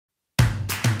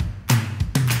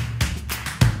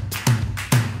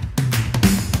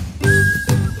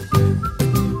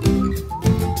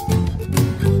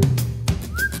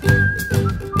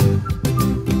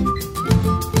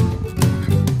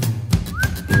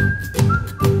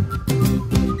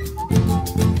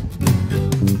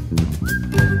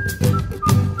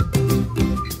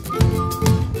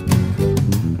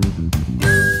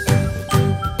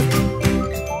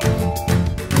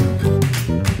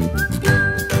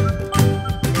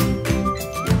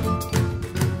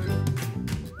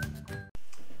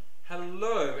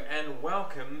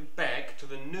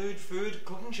Nude Food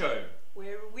Cooking Show,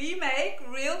 where we make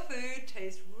real food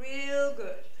taste real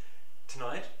good.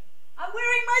 Tonight, I'm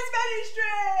wearing my Spanish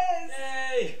dress!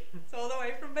 yay! It's all the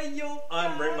way from Mallorca.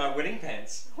 I'm wearing my wedding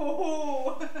pants.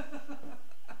 Oh.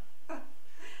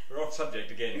 We're off subject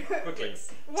again, quickly.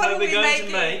 Yes. So we're going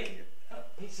to make a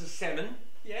piece of salmon.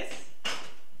 Yes.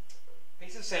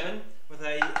 Piece of salmon with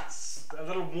a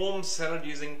little warm salad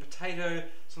using potato,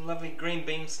 some lovely green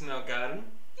beans from our garden.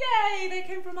 Yay, they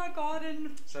came from our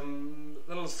garden. Some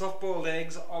little soft-boiled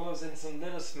eggs, olives and some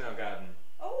lettuce from our garden.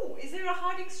 Oh, is there a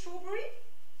hiding strawberry?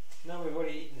 No, we've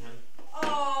already eaten them.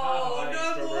 Oh,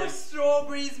 no more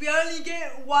strawberries. We only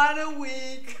get one a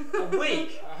week. A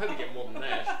week? I hope you get more than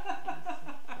that.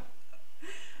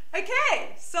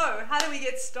 Okay, so how do we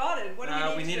get started? What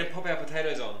do we need to pop our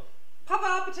potatoes on. Pop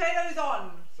our potatoes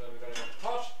on. So we've got a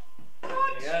pot. There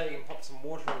we go, you can pop some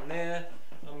water in there.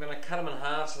 I'm going to cut them in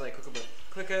half so they cook a bit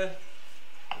quicker.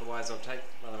 Otherwise they'll take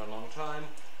rather a long time.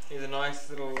 These are nice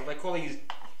little, they call these,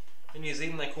 in New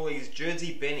Zealand they call these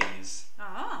Jersey bennies.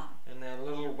 Ah. And they're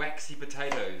little waxy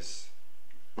potatoes,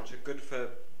 which are good for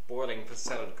boiling for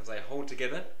salad because they hold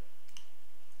together.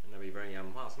 And they'll be very,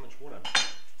 wow, so much water.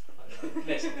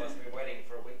 Less unless we're waiting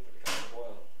for a week for it to come to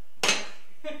boil.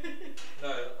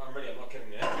 No, I'm not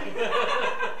kidding you.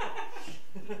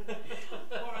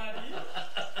 Alrighty.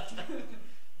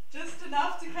 Just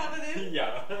enough to cover them?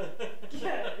 Yeah.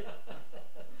 Okay.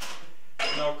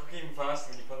 No, cook even faster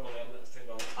when you put them on the oven, that's too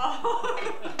long. Oh.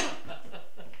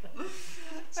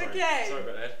 Sorry, okay. Sorry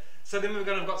about that. So then we've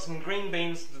got some green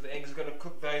beans with the eggs, we've got to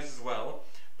cook those as well.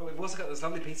 But we've also got this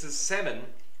lovely piece of salmon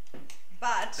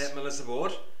that Melissa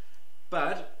bought.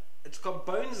 But it's got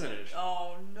bones in it.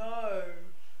 Oh no.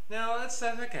 Now that's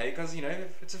okay, because you know,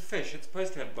 if it's a fish, it's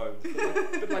supposed to have bones. A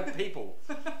bit like people.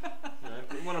 You know,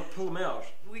 we want to pull them out.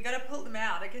 We got to pull them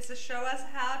out. I guess to show us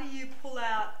how do you pull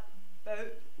out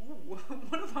ooh,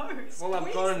 one of those. Well,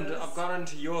 I've gone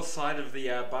into your side of the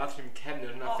bathroom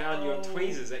cabinet and I found your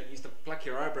tweezers that you used to pluck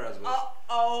your eyebrows with.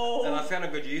 And I found a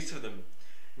good use for them.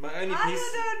 My only piece.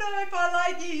 I don't know if I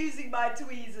like you using my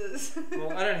tweezers.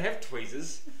 Well, I don't have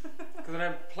tweezers because I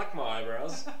don't pluck my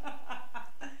eyebrows.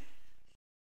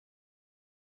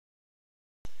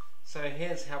 So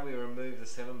here's how we remove the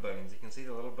salmon bones. You can see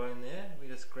the little bone there. We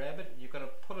just grab it. You've got to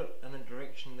put it in the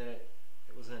direction that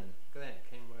it was in. Look at that, it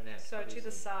came right out. So to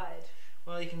the side.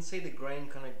 Well, you can see the grain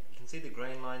you can see the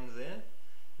grain lines there.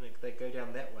 And they go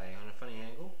down that way on a funny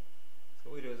angle.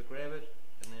 So what we do is grab it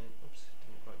and then, oops,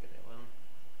 didn't quite get that one.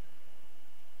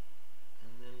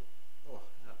 And then,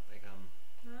 up they come.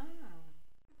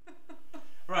 Ah.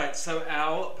 Right, so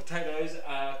our potatoes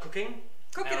are cooking.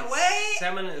 Cooking away.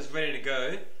 Salmon is ready to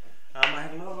go. I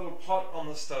have another little pot on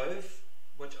the stove,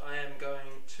 which I am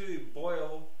going to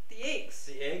boil the eggs.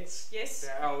 The eggs. Yes.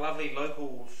 They're our lovely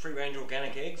local free-range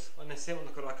organic eggs. And the salmon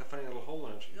has got like a funny little hole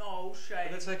in it. Oh, shame.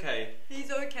 But that's okay.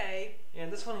 He's okay. Yeah,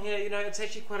 and this one here, you know, it's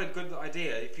actually quite a good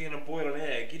idea. If you're going to boil an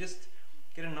egg, you just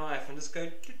get a knife and just go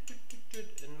and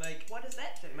make. What does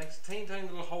that do? It makes a teeny tiny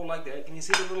little hole like that. Can you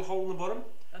see the little hole in the bottom?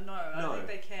 No, I don't think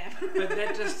they can. But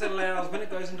that just allows, when it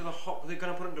goes into the hot, they're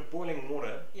going to put it into boiling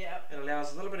water. Yeah. It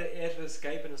allows a little bit of air to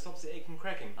escape and it stops the egg from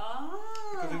cracking. Ah.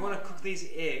 Because we want to cook these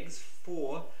eggs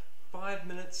for 5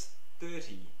 minutes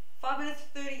 30. 5 minutes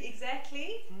 30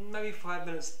 exactly? Maybe 5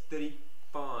 minutes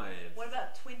 35. What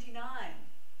about 29?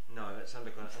 No, that's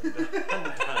underdone.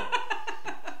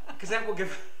 Because that will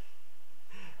give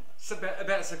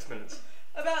about 6 minutes.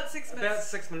 About 6 minutes. About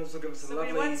 6 minutes will give us a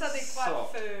lovely, we want something quite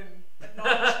soft. firm, but not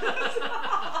soft.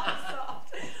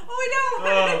 Oh, we don't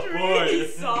want it really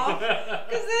soft,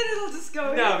 because then it'll just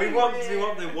go. No, we want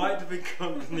everywhere. the white to be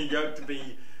cooked and the yolk to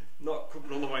be not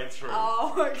cooked all the way through.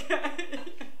 Oh, okay.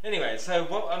 Anyway, so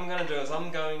what I'm going to do is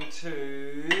because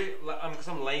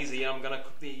I'm lazy, I'm going to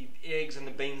cook the eggs and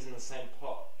the beans in the same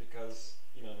pot because,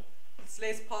 you know, it's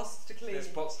less pots to clean. Less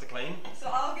pots to clean. So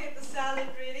I'll get the salad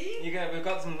ready. We've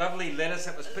got some lovely lettuce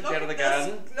that was picked out of the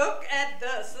garden. Look at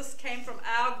this. This came from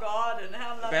our garden.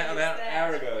 How lovely is that? About an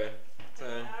hour ago.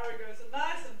 So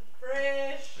nice and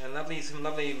fresh. And some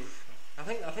lovely. I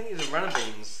think these are runner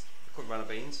beans. They're called runner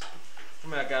beans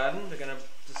from our garden. We're going to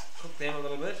just cook them a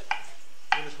little bit.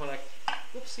 We just want to,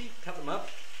 cut them up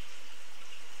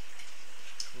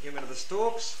and get rid of the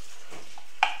stalks.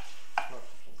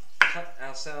 Cut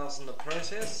ourselves in the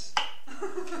process. We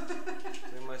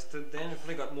almost did then. We've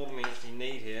probably got more than we actually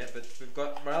need here, but we've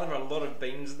got rather a lot of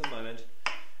beans at the moment.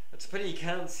 It's a pity you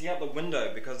can't see out the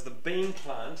window because the bean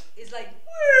plant is like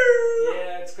woo!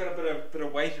 Yeah, it's got a bit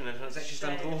of weight in it and it's actually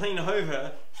starting to lean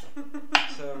over.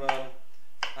 So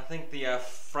I think the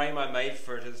frame I made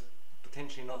for it is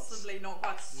potentially not possibly not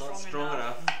quite strong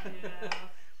enough. Yeah.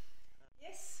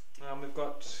 Yes. We've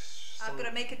got I'm going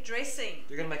to make a dressing.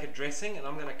 You're going to make a dressing, and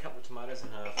I'm going to cut the tomatoes in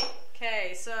half.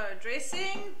 Okay, so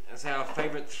dressing. That's our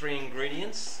favourite 3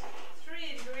 ingredients. 3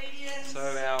 ingredients. So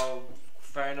our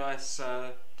very nice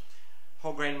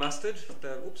whole grain mustard.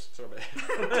 Oops, sorry about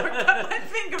that. Don't cut my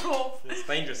finger off. It's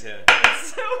dangerous here.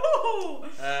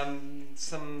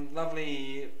 Some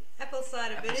lovely apple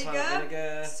cider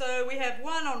vinegar. So we have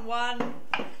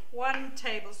 1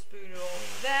 tablespoon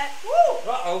of that.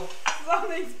 Woo! Uh-oh.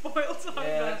 Something's boiled over.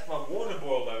 Yeah, that's my water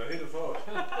boil though. Who'd have thought?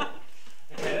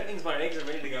 Okay, that means my eggs are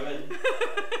ready to go in.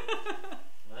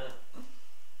 Wow.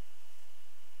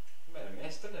 You made a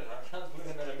mess, didn't it? I can't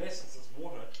believe I made a mess. It's just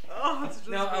water. Oh, it's just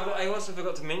now, I also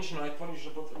forgot to mention, I probably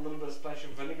should have put a little bit of splash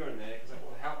of vinegar in there because it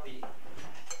will help the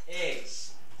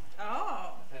eggs.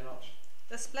 Oh. If they're not.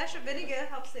 The splash of vinegar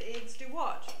helps the eggs do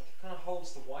what? It kind of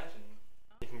holds the white in.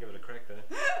 You can give it a crack there.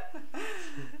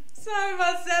 So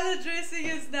my salad dressing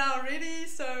is now ready.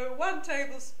 So 1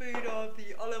 tablespoon of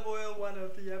the olive oil, 1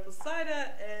 of the apple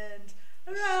cider, and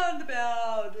around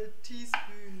about a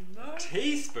teaspoon. No?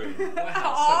 Teaspoon? Wow,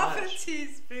 half so much. a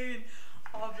teaspoon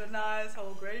of the nice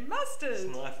whole grain mustard. This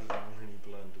knife is really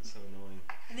blunt. It's so annoying.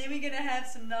 And then we're going to have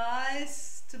some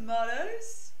nice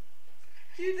tomatoes.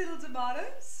 Cute little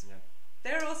tomatoes. Yeah.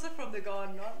 They're also from the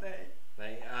garden, aren't they?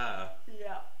 They are.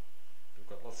 Yeah. We've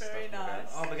got lots Very of stuff in the garden.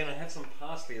 nice. Oh, we're going to have some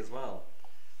parsley as well.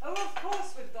 Oh, of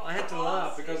course we've got I had to parsley.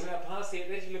 laugh because our parsley,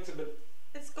 it actually looks a bit...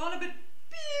 It's gone a bit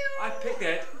pew. I picked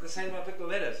that the same way I picked the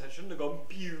lettuce. I shouldn't have gone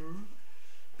pew.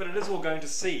 But it is all going to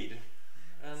seed.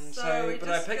 And So but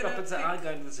I picked up bits that aren't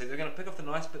going to the seed. They're going to pick off the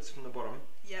nice bits from the bottom.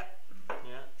 Yep.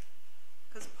 Yeah.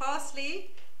 Because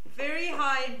parsley, very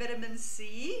high in vitamin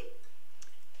C.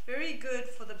 Very good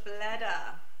for the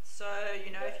bladder. So,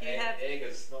 you know, if you have... egg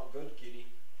is not good, cutie.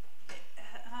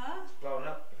 Huh? It's blowing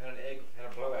up. We've had an egg, we've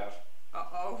had a blowout.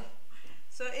 Uh-oh.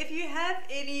 So if you have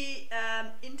any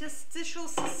interstitial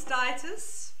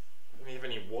cystitis... You have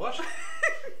any what?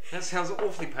 That sounds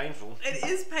awfully painful. It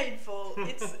is painful.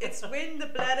 It's when the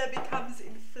bladder becomes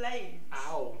inflamed.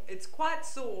 Ow. It's quite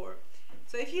sore.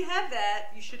 So if you have that,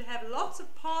 you should have lots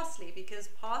of parsley because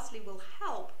parsley will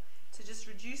help to just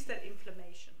reduce that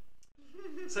inflammation.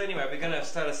 So anyway, we're going to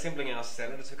start assembling our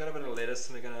salad. So we've got a bit of lettuce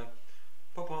and we're going to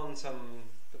pop on some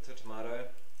bits of tomato.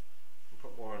 We'll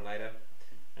put more on later.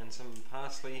 And some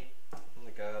parsley in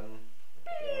the garden.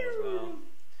 As well.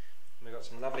 And we've got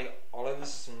some lovely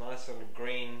olives, some nice little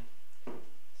green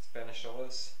Spanish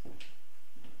olives.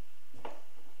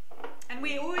 And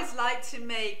we always like to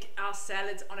make our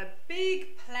salads on a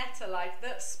big platter like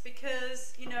this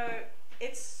because, you know,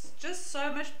 it's just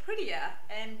so much prettier,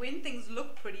 and when things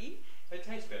look pretty, they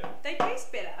taste better. They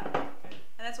taste better, and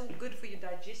that's all good for your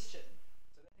digestion.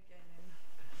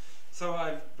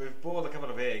 So we've boiled a couple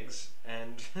of eggs,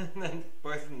 and then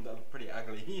both of them are pretty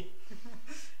ugly.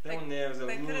 That one there was a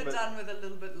little bit... They could have done with a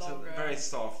little bit longer. Very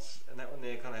soft, and that one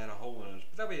there kind of had a hole in it.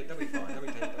 But that'll be fine.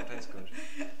 That'll taste good.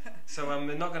 So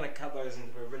we're not going to cut those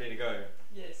until we're ready to go.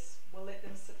 Yes, we'll let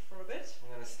them sit for a bit.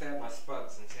 I'm going to stab my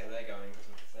spuds and see how they're going,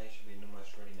 because they should be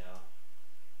almost ready now.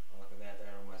 Oh, look at that,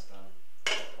 they're almost done.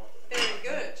 Very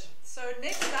good. So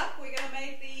next up, we're going to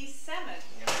make the salmon.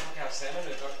 We're going to cook our salmon.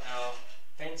 We've got our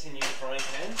fancy new frying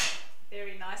pan.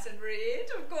 Very nice and red,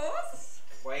 of course.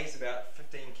 It weighs about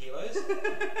 15 kilos.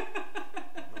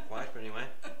 Not quite, but anyway.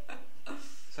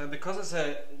 So because it's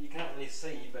you can't really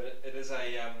see, but it is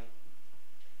I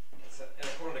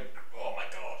call it oh my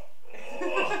god.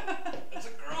 Oh, it's a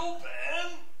grill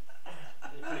pan.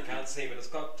 You probably can't see, but it's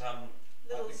got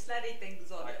little slatty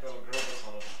things on it. Little grill bits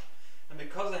on it. And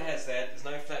because it has that, there's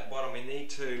no flat bottom, we need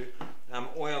to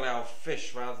oil our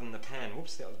fish rather than the pan.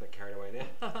 Whoops, that was a bit carried away there.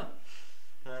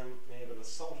 We need a bit of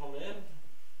salt on there.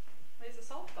 Where's the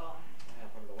salt gone? Yeah,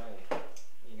 put it away.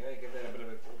 There you go, give that a bit of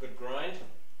a good grind.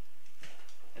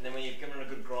 And then when you've given it a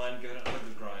good grind, give it another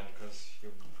good grind, because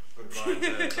your good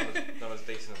grinds are not as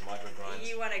decent as my good grinds.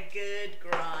 You want a good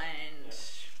grind.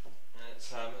 Yeah. And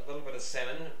it's a little bit of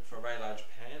salmon for a very large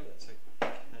pan, but it's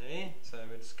okay. So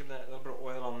we're just giving that a little bit of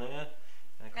oil on there.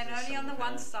 And only on the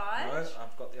one side? No,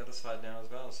 I've got the other side now as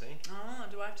well, see? Oh,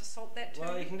 do I have to salt that too?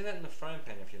 Well, you can do that in the frying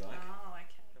pan if you like. Oh,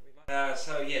 okay.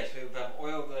 So yes, we've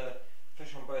oiled the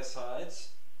fish on both sides.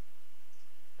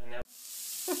 And now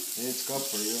it's got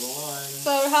pretty little lines.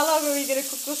 So how long are we going to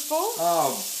cook this for?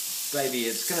 Oh, baby,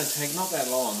 it's going to take not that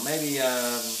long. Maybe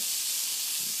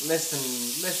less than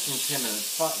 10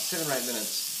 minutes, 7 or 8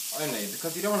 minutes only,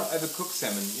 because you don't want to overcook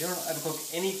salmon. You don't want to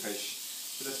overcook any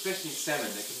fish, but especially salmon.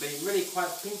 It can be really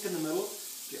quite pink in the middle.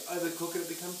 If you overcook it, it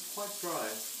becomes quite dry.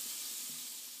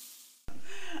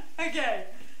 Okay,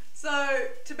 so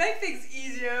to make things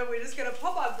easier, we're just going to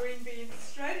pop our green beans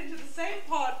straight into the same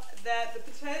pot that the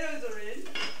potatoes are in,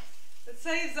 it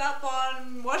saves up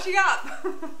on washing up.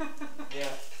 Yeah.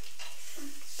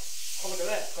 Oh, look at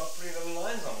that. It's got pretty little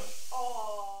lines on it.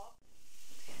 Oh.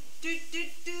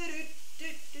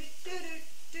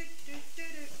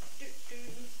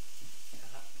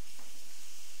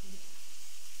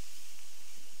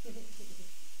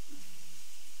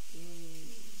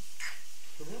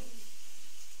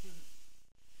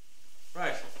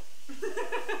 Right.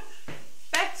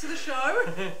 Back to the show.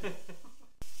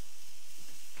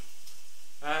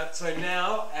 So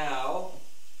now our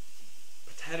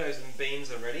potatoes and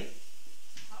beans are ready.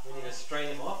 We need to strain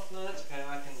them off. No, that's okay.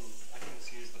 I can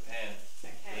just use the pan.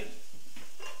 Okay. Lid.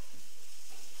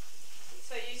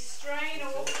 So you strain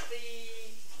off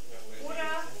the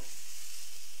water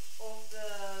of the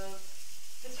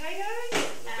potatoes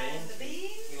and the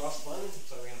beans. We lost one,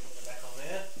 so we're going to put them back on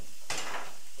there.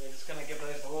 We're just going to give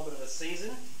those a little bit of a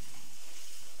season.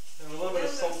 And a little bit of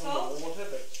salt in the water,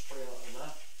 but it's probably not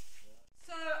enough.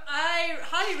 So I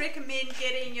highly recommend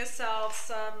getting yourself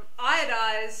some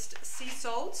iodized sea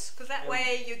salt, because that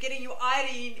way you're getting your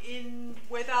iodine in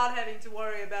without having to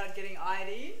worry about getting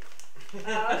iodine.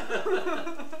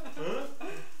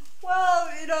 Well,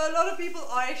 you know, a lot of people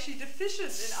are actually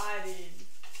deficient in iodine,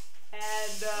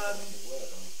 and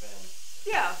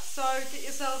yeah, so get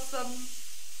yourself some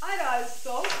iodized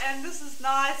salt, and this is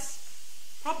nice,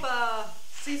 proper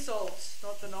sea salt,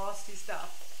 not the nasty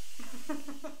stuff.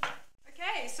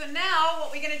 Okay, so now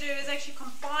what we're going to do is actually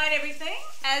combine everything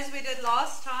as we did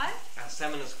last time. Our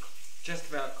salmon is just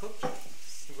about cooked.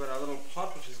 We've got our little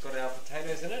pot which has got our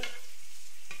potatoes in it.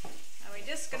 And we're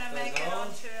just going to make it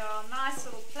onto our nice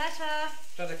little platter.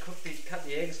 Try to cut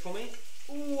the eggs for me.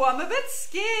 Ooh, I'm a bit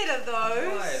scared of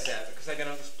those. Why is that? Because they're going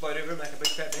to explode over and make a big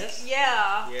fat mess?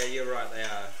 Yeah. Yeah, you're right, they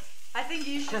are. I think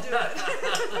you should do it.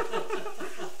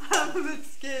 I'm a bit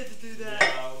scared to do that.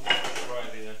 Yeah, I'm not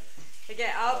surprised either.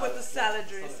 Okay, I'll put the salad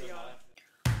dressing on.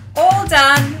 All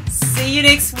done. See you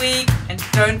next week, and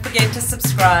don't forget to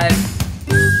subscribe.